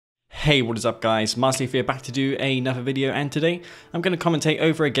Hey, what is up guys, Marsleaf here, back to do another video, and today I'm going to commentate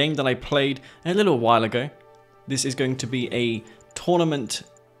over a game that I played a little while ago. This is going to be a tournament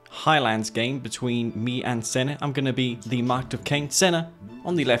Highlands game between me and Senna. I'm going to be the Mark of Kane. Senna,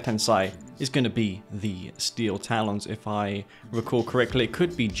 on the left hand side, is going to be the Steel Talons, if I recall correctly. It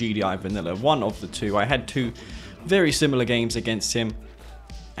could be GDI Vanilla, one of the two. I had two very similar games against him,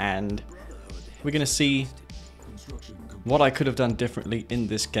 and we're going to see what I could have done differently in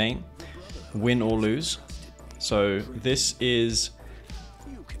this game, win or lose. So this is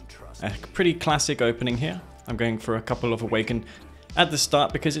a pretty classic opening here. I'm going for a couple of Awaken at the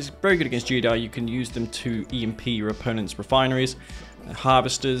start because it's very good against GDI. You can use them to EMP your opponent's refineries,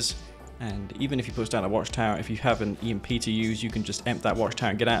 harvesters, and even if he puts down a watchtower, if you have an EMP to use, you can just empt that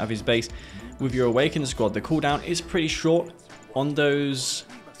watchtower and get out of his base with your Awaken squad. The cooldown is pretty short on those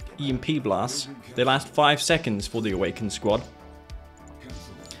EMP blasts. They last 5 seconds for the Awakened squad.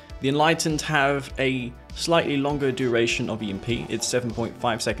 The Enlightened have a slightly longer duration of EMP. It's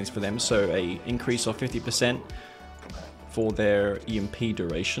 7.5 seconds for them, so a increase of 50% for their EMP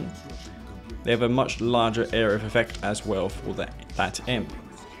duration. They have a much larger area of effect as well for that imp.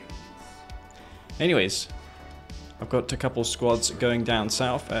 Anyways, I've got a couple squads going down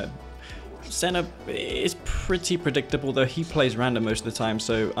south. Senna is pretty predictable, though he plays random most of the time,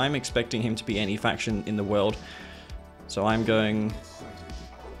 so I'm expecting him to be any faction in the world. So I'm going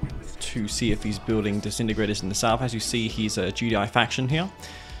to see if he's building disintegrators in the south. As you see, he's a GDI faction here.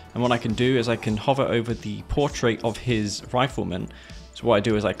 And what I can do is I can hover over the portrait of his rifleman. So what I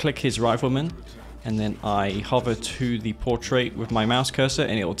do is I click his rifleman, and then I hover to the portrait with my mouse cursor,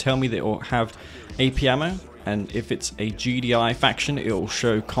 and it will tell me that it will have AP ammo. And if it's a GDI faction, it will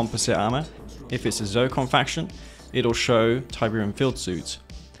show composite armor. If it's a Zocon faction, it'll show Tiberium field suits.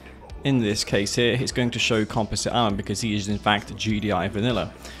 In this case here, it's going to show composite armor because he is in fact GDI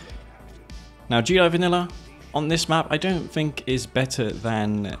Vanilla. Now GDI Vanilla on this map I don't think is better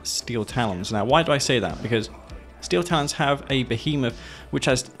than Steel Talons. Now why do I say that? Because Steel Talons have a Behemoth which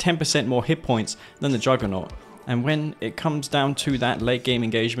has 10% more hit points than the Juggernaut. And when it comes down to that late game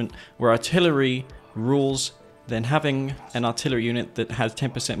engagement where artillery rules, then having an artillery unit that has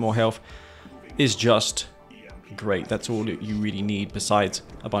 10% more health is just great. That's all that you really need besides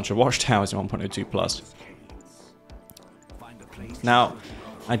a bunch of watchtowers in 1.02 plus. Now,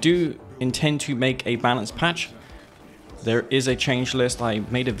 I do intend to make a balanced patch. There is a change list. I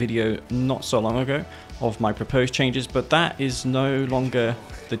made a video not so long ago of my proposed changes, but that is no longer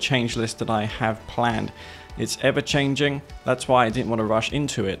the change list that I have planned. It's ever changing. That's why I didn't want to rush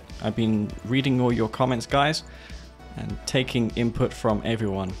into it. I've been reading all your comments, guys, and taking input from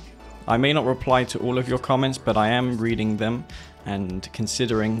everyone. I may not reply to all of your comments, but I am reading them and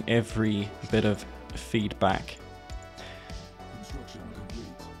considering every bit of feedback.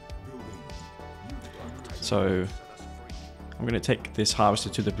 So I'm going to take this harvester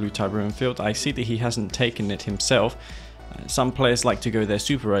to the blue Tiberium field. I see that he hasn't taken it himself. Some players like to go there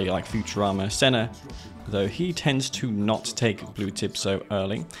super early, like Futurama. Senna, though, he tends to not take blue tip so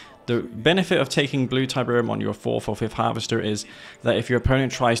early. The benefit of taking blue Tiberium on your 4th or 5th harvester is that if your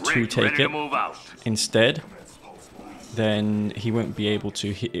opponent tries to take it instead, then he won't be able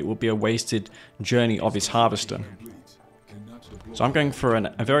to. It will be a wasted journey of his harvester. So I'm going for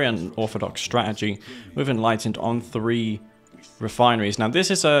a very unorthodox strategy with Enlightened on 3 refineries. Now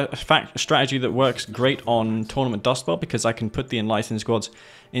this is a strategy that works great on Tournament Dust Bowl because I can put the Enlightened squads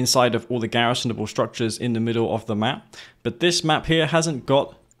inside of all the garrisonable structures in the middle of the map. But this map here hasn't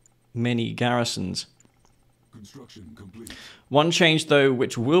got many garrisons. One change though,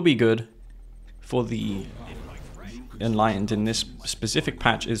 which will be good for the Enlightened in this specific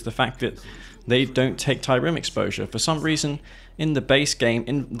patch, is the fact that they don't take Tiberium exposure. For some reason in the base game,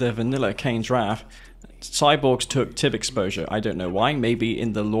 in the vanilla Kane draft, Cyborgs took Tib exposure. I don't know why. Maybe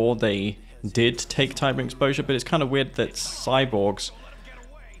in the lore they did take Tiberium exposure, but it's kind of weird that Cyborgs,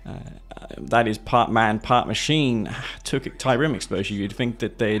 that is part man, part machine, took Tiberium exposure. You'd think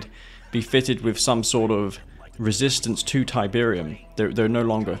that they'd be fitted with some sort of resistance to Tiberium. They're no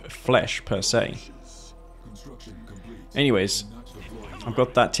longer flesh per se. Anyways, I've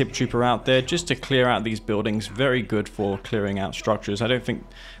got that Tib Trooper out there just to clear out these buildings. Very good for clearing out structures. I don't think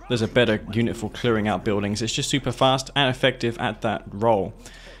there's a better unit for clearing out buildings. It's just super fast and effective at that role.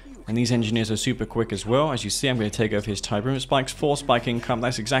 And these engineers are super quick as well. As you see, I'm going to take over his Tiberium spikes. 4 spike income.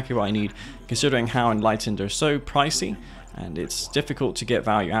 That's exactly what I need, considering how Enlightened are so pricey. and it's difficult to get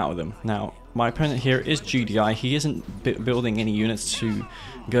value out of them. Now, my opponent here is GDI. He isn't building any units to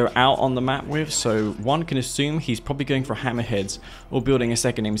go out on the map with, so one can assume he's probably going for hammerheads or building a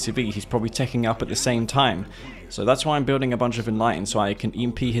second MCV. He's probably taking up at the same time. So that's why I'm building a bunch of Enlightened, so I can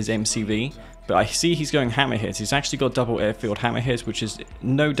EMP his MCV. But I see he's going hammerheads. He's actually got double airfield hammerheads, which is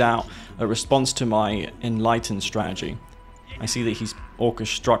no doubt a response to my Enlightened strategy. I see that he's Orca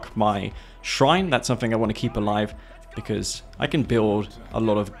struck my shrine. That's something I want to keep alive, because I can build a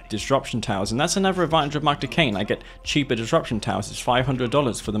lot of disruption towers, and that's another advantage of MoK Kane. I get cheaper disruption towers. It's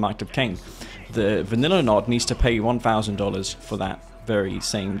 $500 for the MoK Kane. The vanilla nod needs to pay $1,000 for that very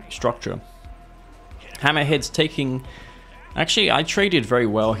same structure. Hammerhead's taking... Actually, I traded very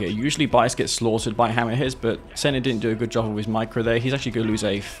well here. Usually Bias gets slaughtered by hammerheads, but Senna didn't do a good job of his micro there. He's actually going to lose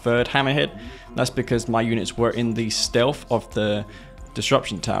a third hammerhead. That's because my units were in the stealth of the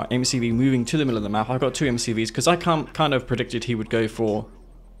disruption tower. MCV moving to the middle of the map. I've got two MCVs because I kind of predicted he would go for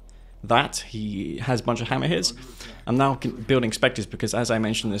that. He has a bunch of hammerheads. I'm now building specters because, as I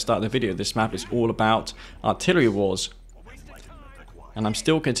mentioned at the start of the video, this map is all about artillery wars. And I'm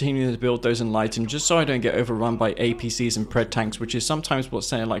still continuing to build those Enlightened just so I don't get overrun by APCs and pred tanks, which is sometimes what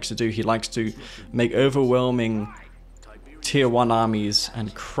Senna likes to do. He likes to make overwhelming tier 1 armies and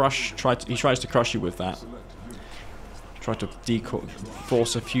he tries to crush you with that. Try to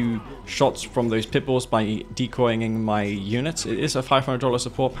force a few shots from those pitballs by decoying my units. It is a $500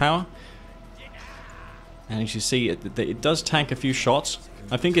 support power. And as you see, it does tank a few shots.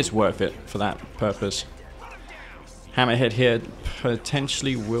 I think it's worth it for that purpose. Hammerhead here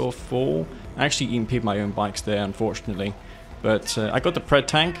potentially will fall. I actually EMP'd my own bikes there, unfortunately. But I got the pred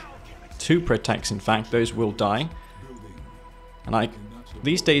tank. 2 pred tanks, in fact. Those will die. And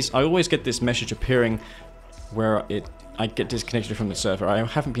these days, I always get this message appearing where I get disconnected from the server. I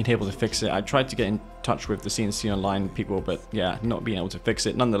haven't been able to fix it. I tried to get in touch with the C&C Online people, but yeah, not being able to fix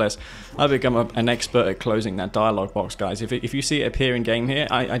it. Nonetheless, I've become an expert at closing that dialog box, guys. If you see it appear in game here,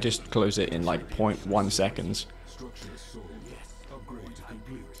 I just close it in like 0.1 seconds.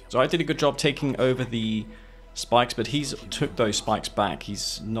 So I did a good job taking over the spikes, but he's took those spikes back.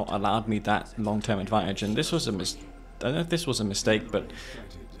 He's not allowed me that long-term advantage, and this was a I don't know if this was a mistake, but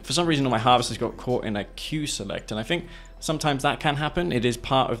for some reason all my harvesters got caught in a Q select, and I think sometimes that can happen. It is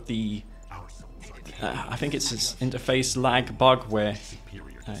part of the I think it's this interface lag bug where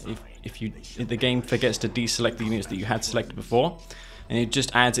if the game forgets to deselect the units that you had selected before, and it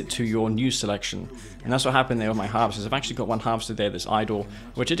just adds it to your new selection. And that's what happened there with my harvesters. I've actually got one harvester there that's idle,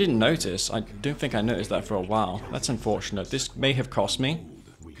 which I didn't notice. I don't think I noticed that for a while. That's unfortunate. This may have cost me.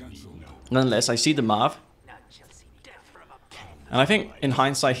 Nonetheless, I see the Marv. And I think in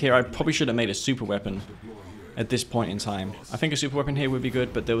hindsight here, I probably should have made a super weapon at this point in time. I think a super weapon here would be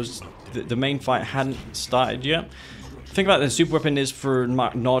good, but there was the main fight hadn't started yet. The thing about the super weapon is for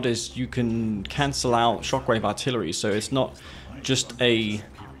Nod is you can cancel out shockwave artillery, so it's not just a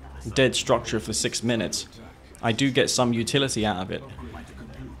dead structure for 6 minutes. I do get some utility out of it.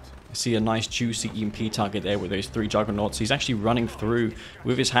 I see a nice juicy EMP target there with those 3 juggernauts. He's actually running through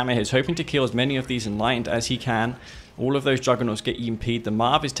with his hammerheads, hoping to kill as many of these Enlightened as he can. All of those juggernauts get EMP'd. The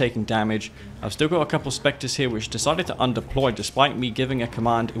Marv is taking damage. I've still got a couple specters here which decided to undeploy despite me giving a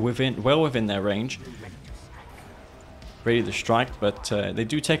command well within their range. Ready to strike, but they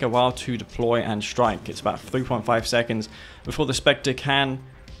do take a while to deploy and strike. It's about 3.5 seconds before the Spectre can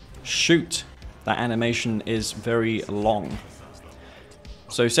shoot. That animation is very long.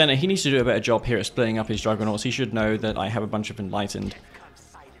 So Senna, he needs to do a better job here at splitting up his Juggernauts. He should know that I have a bunch of Enlightened.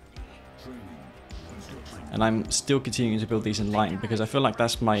 And I'm still continuing to build these Enlightened because I feel like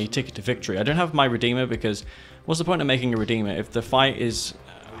that's my ticket to victory. I don't have my Redeemer because what's the point of making a Redeemer if the fight is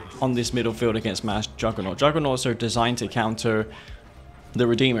on this middle field against mass Juggernaut? Juggernauts are designed to counter the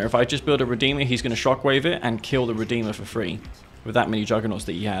Redeemer. If I just build a Redeemer, he's going to shockwave it and kill the Redeemer for free with that many Juggernauts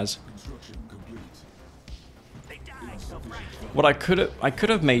that he has. What I could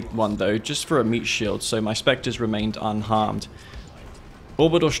have made one though, just for a meat shield, so my Spectres remained unharmed.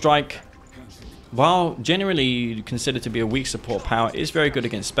 Orbital Strike, while generally considered to be a weak support power, is very good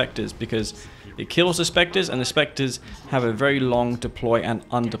against Spectres because it kills the Spectres, and the Spectres have a very long deploy and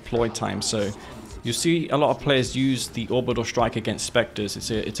undeploy time. So you see a lot of players use the Orbital Strike against Spectres.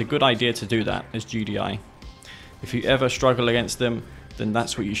 It's a good idea to do that as GDI. If you ever struggle against them, then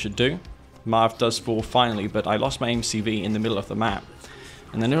that's what you should do. Marv does fall finally, but I lost my MCV in the middle of the map.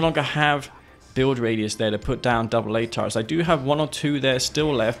 And I no longer have build radius there to put down AA turrets. I do have 1 or 2 there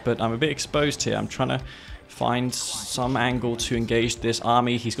still left, but I'm a bit exposed here. I'm trying to find some angle to engage this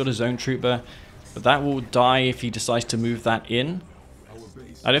army. He's got a zone trooper, but that will die if he decides to move that in.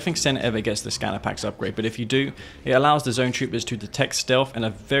 I don't think Senate ever gets the scanner packs upgrade, but if you do, it allows the zone troopers to detect stealth in a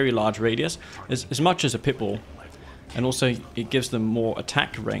very large radius, as much as a pitbull, and also it gives them more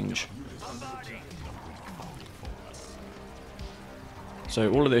attack range.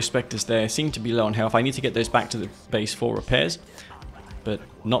 So all of those Spectres there seem to be low on health. I need to get those back to the base for repairs, but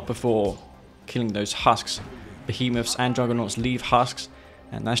not before killing those husks. Behemoths and Juggernauts leave husks,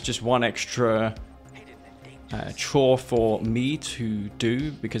 and that's just one extra chore for me to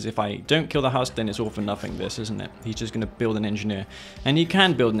do, because if I don't kill the husk, then it's all for nothing, this, isn't it? He's just going to build an engineer. And he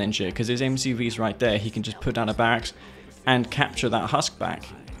can build an engineer, because his MCV is right there. He can just put down a barracks and capture that husk back.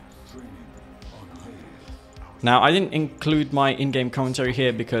 Now, I didn't include my in-game commentary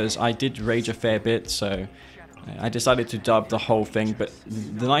here because I did rage a fair bit, so I decided to dub the whole thing. But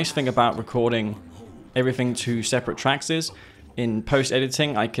the nice thing about recording everything to separate tracks is, in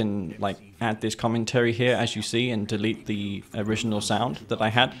post-editing, I can like add this commentary here, as you see, and delete the original sound that I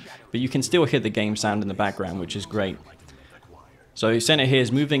had. But you can still hear the game sound in the background, which is great. So Senate here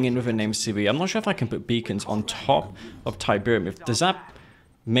is moving in with an MCV. I'm not sure if I can put beacons on top of Tiberium. Does that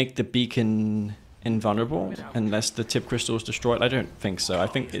make the beacon invulnerable unless the tip crystal is destroyed? I don't think so. I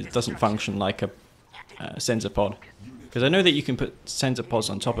think it doesn't function like a sensor pod. Because I know that you can put sensor pods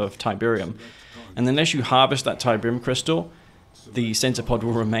on top of Tiberium, and unless you harvest that Tiberium crystal, the sensor pod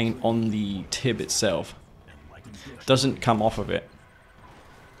will remain on the tib itself. Doesn't come off of it.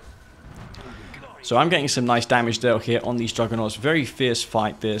 So I'm getting some nice damage deal here on these Juggernauts. Very fierce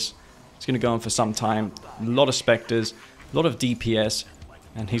fight this. It's going to go on for some time. A lot of Spectres, a lot of DPS,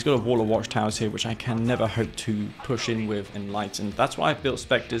 and he's got a wall of watchtowers here, which I can never hope to push in with Enlightened. That's why I've built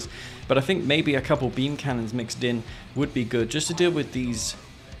Spectres, but I think maybe a couple beam cannons mixed in would be good, just to deal with these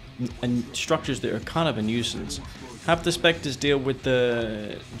structures that are kind of a nuisance. Have the Spectres deal with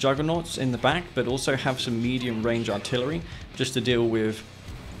the Juggernauts in the back, but also have some medium range artillery just to deal with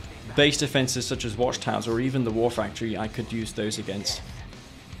base defenses such as watchtowers or even the war factory. I could use those against.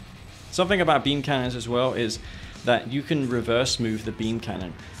 Something about beam cannons as well is that you can reverse move the beam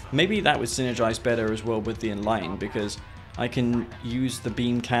cannon. Maybe that would synergize better as well with the Enlightened, because I can use the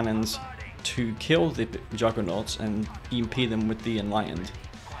beam cannons to kill the Juggernauts and EMP them with the Enlightened.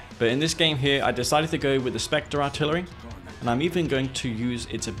 But in this game here, I decided to go with the Spectre artillery, and I'm even going to use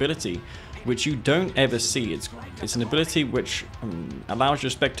its ability, which you don't ever see. It's an ability which allows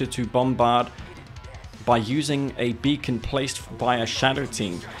your Spectre to bombard by using a beacon placed by a shadow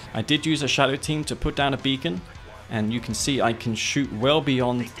team. I did use a shadow team to put down a beacon, and you can see I can shoot well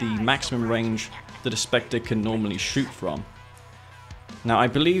beyond the maximum range that a Spectre can normally shoot from. Now I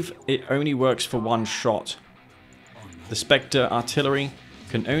believe it only works for one shot. The Spectre artillery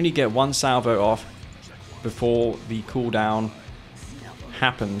can only get one salvo off before the cooldown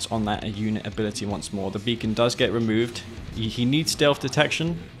happens on that unit ability once more. The beacon does get removed. He needs stealth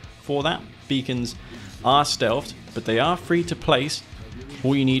detection for that. Beacons are stealthed, but they are free to place.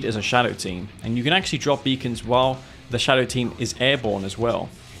 All you need is a shadow team, and you can actually drop beacons while the shadow team is airborne as well.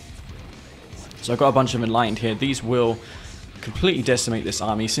 So I've got a bunch of Enlightened here. These will completely decimate this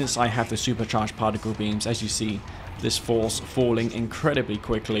army since I have the supercharged particle beams. As you see, this force falling incredibly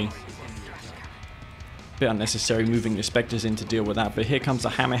quickly. Bit unnecessary moving the Spectres in to deal with that, but here comes the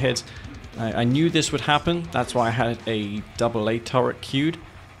Hammerheads. I knew this would happen, that's why I had a AA turret queued,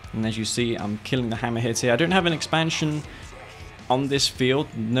 and as you see I'm killing the Hammerheads here. I don't have an expansion on this field,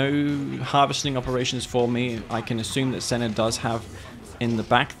 no harvesting operations for me. I can assume that Senna does have in the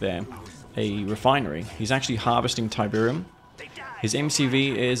back there a refinery. He's actually harvesting Tiberium. His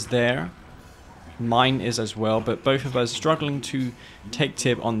MCV is there. Mine is as well, but both of us struggling to take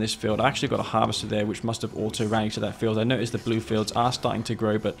tib on this field. I actually got a harvester there which must have auto-rallied to that field. I noticed the blue fields are starting to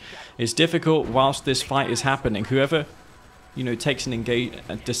grow, but it's difficult whilst this fight is happening. Whoever, you know, takes a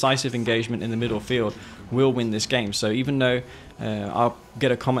decisive engagement in the middle field will win this game. So even though I'll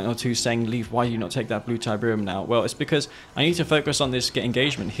get a comment or two saying, Leaf, why do you not take that blue Tiberium now? Well, it's because I need to focus on this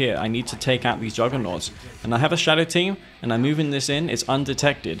engagement here. I need to take out these Juggernauts. And I have a shadow team, and I'm moving this in. It's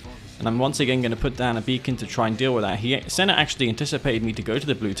undetected. And I'm once again going to put down a beacon to try and deal with that. Senna actually anticipated me to go to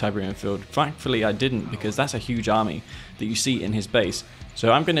the blue Tiberium field. Thankfully I didn't, because that's a huge army that you see in his base.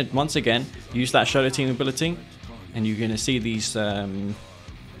 So I'm going to once again use that shadow team ability, and you're going to see these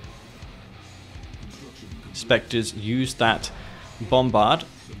Spectres use that bombard.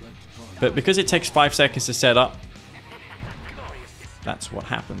 But because it takes 5 seconds to set up, that's what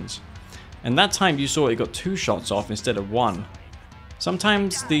happens. And that time you saw it got 2 shots off instead of 1.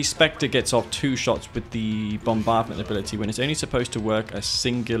 Sometimes the Spectre gets off 2 shots with the bombardment ability when it's only supposed to work a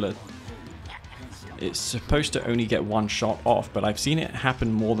singular. It's supposed to only get 1 shot off, but I've seen it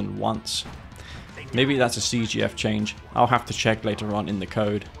happen more than once. Maybe that's a CGF change. I'll have to check later on in the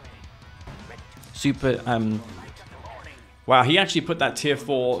code. Wow, he actually put that tier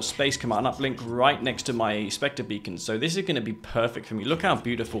 4 space command uplink right next to my Spectre beacon. So this is going to be perfect for me. Look how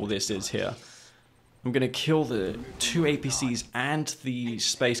beautiful this is here. I'm going to kill the 2 APCs and the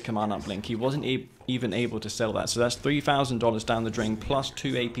space command uplink. He wasn't even able to sell that. So that's $3,000 down the drain plus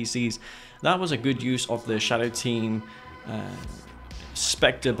 2 APCs. That was a good use of the Shadow Team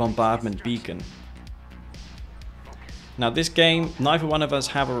Spectre bombardment beacon. Now this game, neither one of us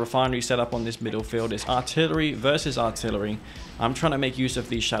have a refinery set up on this middle field. It's artillery versus artillery. I'm trying to make use of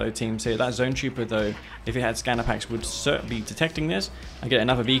these shadow teams here. That zone trooper though, if it had scanner packs, would certainly be detecting this. I get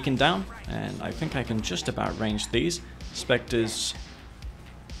another beacon down, and I think I can just about range these. Spectres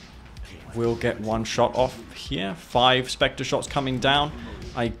will get one shot off here. 5 Spectre shots coming down.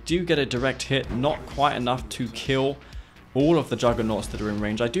 I do get a direct hit, not quite enough to kill all of the Juggernauts that are in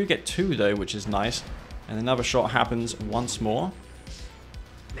range. I do get 2 though, which is nice. And another shot happens once more.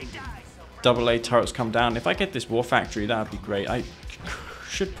 AA turrets come down. If I get this War Factory, that would be great. I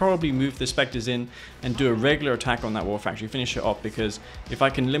should probably move the Spectres in and do a regular attack on that War Factory, finish it off, because if I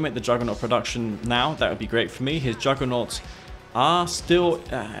can limit the Juggernaut production now, that would be great for me. His Juggernauts are still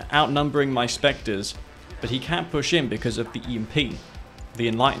outnumbering my Spectres, but he can't push in because of the EMP. The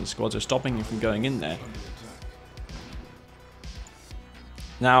Enlightened squads are stopping him from going in there.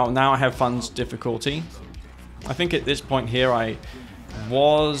 Now I have funds difficulty. I think at this point here I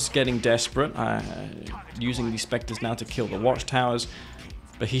was getting desperate, using these Spectres now to kill the watchtowers,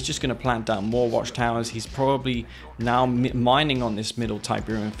 but he's just going to plant down more watchtowers. He's probably now mining on this middle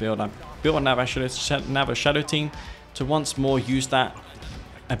Tiberium field. I built another shadow team to once more use that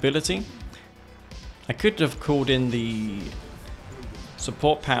ability. I could have called in the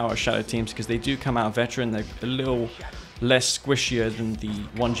support power shadow teams because they do come out veteran. They're a little less squishier than the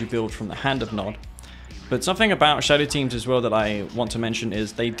ones you build from the Hand of Nod. But something about shadow teams as well that I want to mention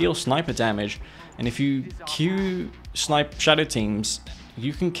is they deal sniper damage, and if you queue snipe shadow teams,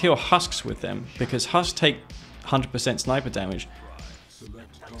 you can kill husks with them, because husks take 100% sniper damage.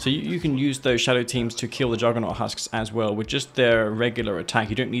 So you can use those shadow teams to kill the Juggernaut husks as well with just their regular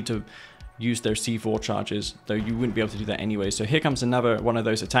attack. You don't need to use their C4 charges, though you wouldn't be able to do that anyway. So here comes another one of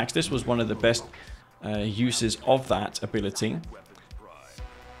those attacks. This was one of the best uses of that ability,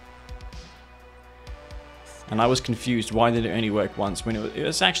 and I was confused why did it only work once when it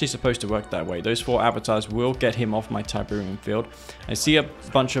was actually supposed to work that way. Those 4 avatars will get him off my Tiberium field. I see a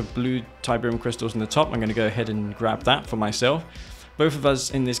bunch of blue Tiberium crystals in the top. I'm going to go ahead and grab that for myself. Both of us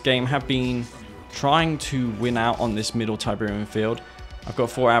in this game have been trying to win out on this middle Tiberium field. I've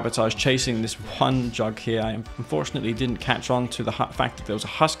got 4 avatars chasing this one jug here. I unfortunately didn't catch on to the fact that there was a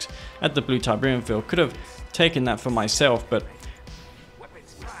husk at the blue Tiberium field. Could have taken that for myself, but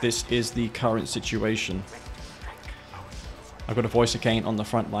this is the current situation. I've got a voice of Kane on the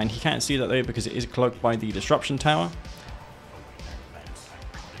front line. He can't see that though because it is cloaked by the disruption tower.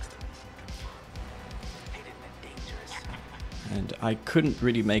 And I couldn't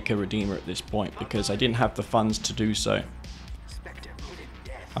really make a Redeemer at this point because I didn't have the funds to do so.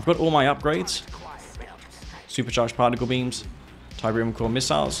 I've got all my upgrades. Supercharged particle beams, Tiberium core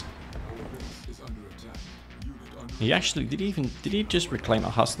missiles. He actually, did he just reclaim a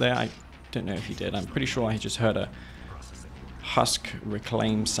husk there? I don't know if he did. I'm pretty sure I just heard a husk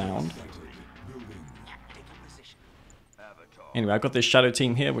reclaim sound. Anyway, I've got this shadow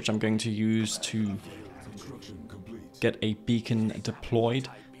team here, which I'm going to use to get a beacon deployed.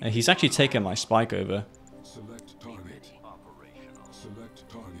 He's actually taken my spike over.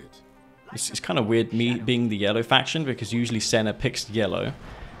 It's kind of weird me being the yellow faction because usually Senna picks yellow.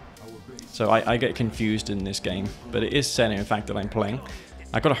 So I get confused in this game, but it is Senna in fact that I'm playing.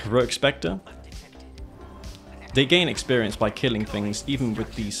 I got a Heroic Spectre. They gain experience by killing things even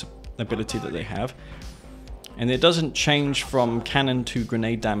with the ability that they have. And it doesn't change from cannon to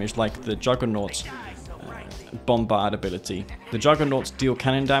grenade damage like the Juggernaut's bombard ability. The Juggernauts deal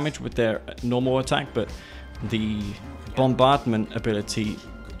cannon damage with their normal attack, but the bombardment ability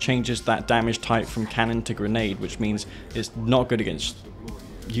changes that damage type from cannon to grenade, which means it's not good against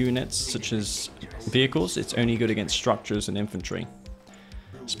units such as vehicles. It's only good against structures and infantry.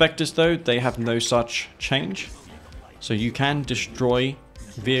 Spectres though, they have no such change, so you can destroy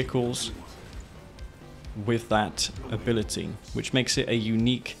vehicles with that ability, which makes it a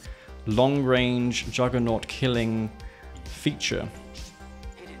unique long-range Juggernaut killing feature.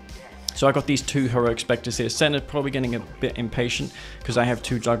 So I got these 2 Heroic Spectres here. Senna's probably getting a bit impatient because I have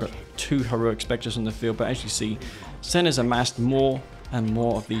 2 Heroic Spectres on the field, but as you see, Senna's amassed more and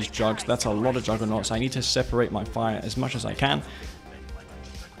more of these jugs. That's a lot of Juggernauts. I need to separate my fire as much as I can.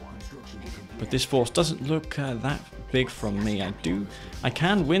 But this force doesn't look that big from me. I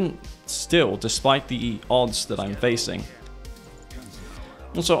can win still, despite the odds that I'm facing.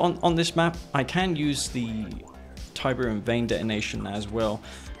 Also, on this map, I can use the Tiberium Vein detonation as well.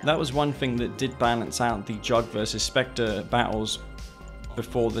 That was one thing that did balance out the Jug versus Spectre battles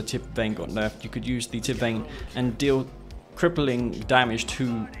before the Tip Vein got nerfed. You could use the Tip Vein and deal crippling damage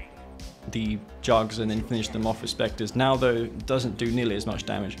to the Jugs and then finish them off with Spectres. Now though, it doesn't do nearly as much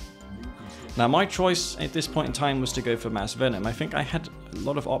damage. Now my choice at this point in time was to go for Mass Venom. I think I had a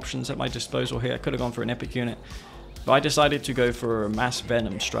lot of options at my disposal here. I could have gone for an epic unit, but I decided to go for a Mass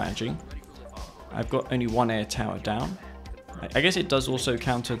Venom strategy. I've got only one air tower down. I guess it does also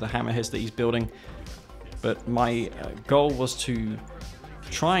counter the hammerheads that he's building, but my goal was to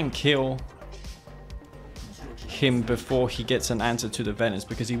try and kill him before he gets an answer to the Venoms,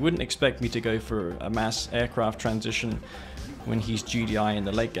 because he wouldn't expect me to go for a mass aircraft transition when he's GDI in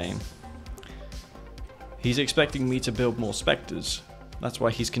the late game. He's expecting me to build more Spectres. That's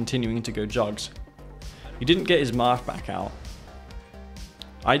why he's continuing to go Jugs. He didn't get his Marth back out.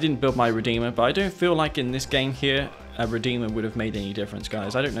 I didn't build my Redeemer, but I don't feel like in this game here a Redeemer would have made any difference,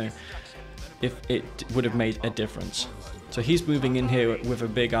 guys. I don't know if it would have made a difference. So he's moving in here with a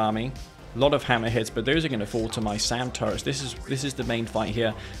big army. A lot of hammerheads, but those are going to fall to my SAM turrets. This is the main fight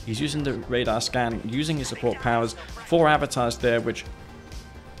here. He's using the radar scan, using his support powers. 4 avatars there, which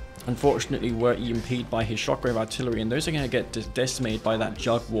unfortunately were EMP'd by his shockwave artillery, and those are going to get decimated by that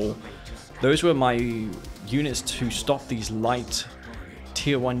Jug wall. Those were my units to stop these light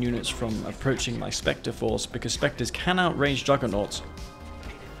tier 1 units from approaching my Spectre force, because Spectres can outrange Juggernauts.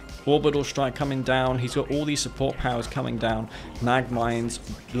 Orbital strike coming down, he's got all these support powers coming down, mag mines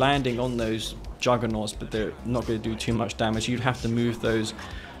landing on those Juggernauts, but they're not going to do too much damage. You'd have to move those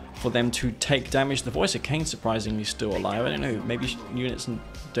for them to take damage. The voice of Kane surprisingly still alive. I don't know, maybe units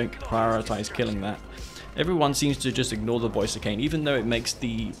don't prioritize killing that. Everyone seems to just ignore the voice of Kane, even though it makes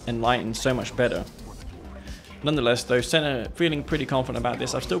the Enlightened so much better. Nonetheless though, Senna feeling pretty confident about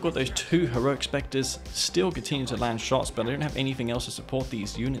this. I've still got those 2 heroic Spectres still continue to land shots, but I don't have anything else to support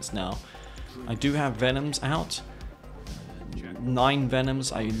these units now. I do have Venoms out. 9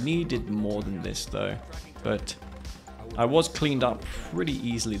 Venoms. I needed more than this though, but I was cleaned up pretty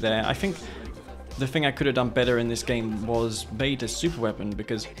easily there. I think the thing I could have done better in this game was made a super weapon,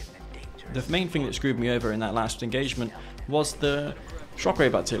 because the main thing that screwed me over in that last engagement was the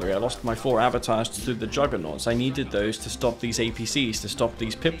shockwave artillery. I lost my 4 avatars to the Juggernauts. I needed those to stop these APCs, to stop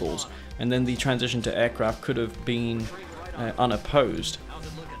these Pitbulls, and then the transition to aircraft could have been unopposed.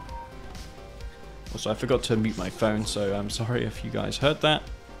 Also, I forgot to mute my phone, so I'm sorry if you guys heard that.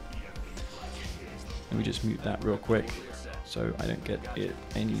 Let me just mute that real quick so I don't get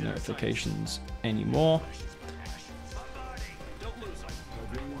any notifications anymore.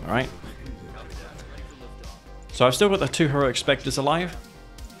 Alright. So I've still got the 2 heroic Spectres alive.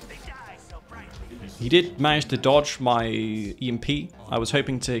 He did manage to dodge my EMP. I was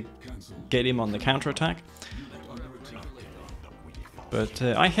hoping to get him on the counterattack, but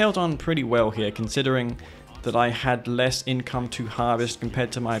I held on pretty well here, considering that I had less income to harvest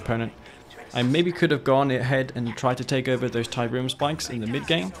compared to my opponent. I maybe could have gone ahead and tried to take over those Tiberium spikes in the mid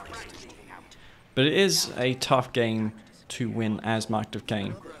game, but it is a tough game to win as Marked of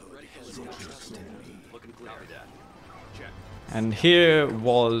Kane. And here I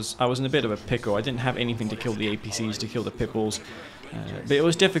was in a bit of a pickle. I didn't have anything to kill the APCs, to kill the Pitbulls. But it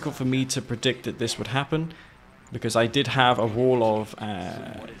was difficult for me to predict that this would happen, because I did have a wall of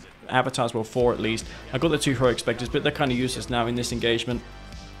avatars, well 4 at least. I got the 2 heroic Spectres, but they're kind of useless now in this engagement.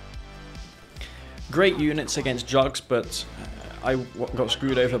 Great units against Jugs, but I got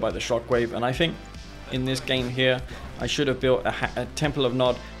screwed over by the shockwave, and I think in this game here I should have built a Temple of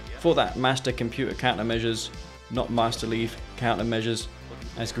Nod for that Master Computer countermeasures, not Master Leaf countermeasures,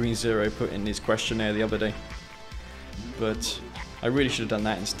 as Green Zero put in his questionnaire the other day. But I really should have done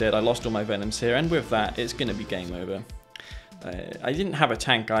that instead. I lost all my Venoms here, and with that it's going to be game over. I didn't have a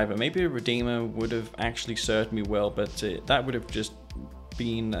tank either. Maybe a Redeemer would have actually served me well, but that would have just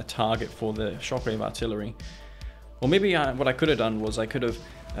been a target for the shockwave artillery. Or maybe what I could have done was I could have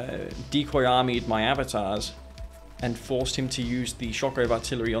decoy armied my avatars and forced him to use the shockwave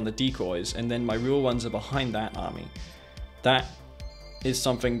artillery on the decoys, and then my real ones are behind that army. That is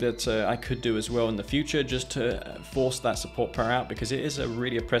something that I could do as well in the future, just to force that support power out, because it is a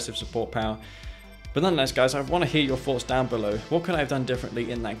really oppressive support power. But nonetheless guys, I want to hear your thoughts down below. What could I have done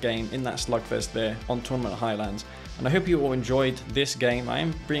differently in that game, in that slugfest there on Tournament Highlands? And I hope you all enjoyed this game. I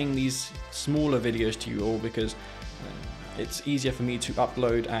am bringing these smaller videos to you all because it's easier for me to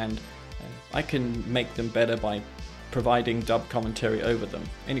upload, and I can make them better by providing dub commentary over them.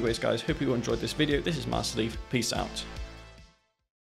 Anyways guys, hope you all enjoyed this video. This is Master Leaf, peace out.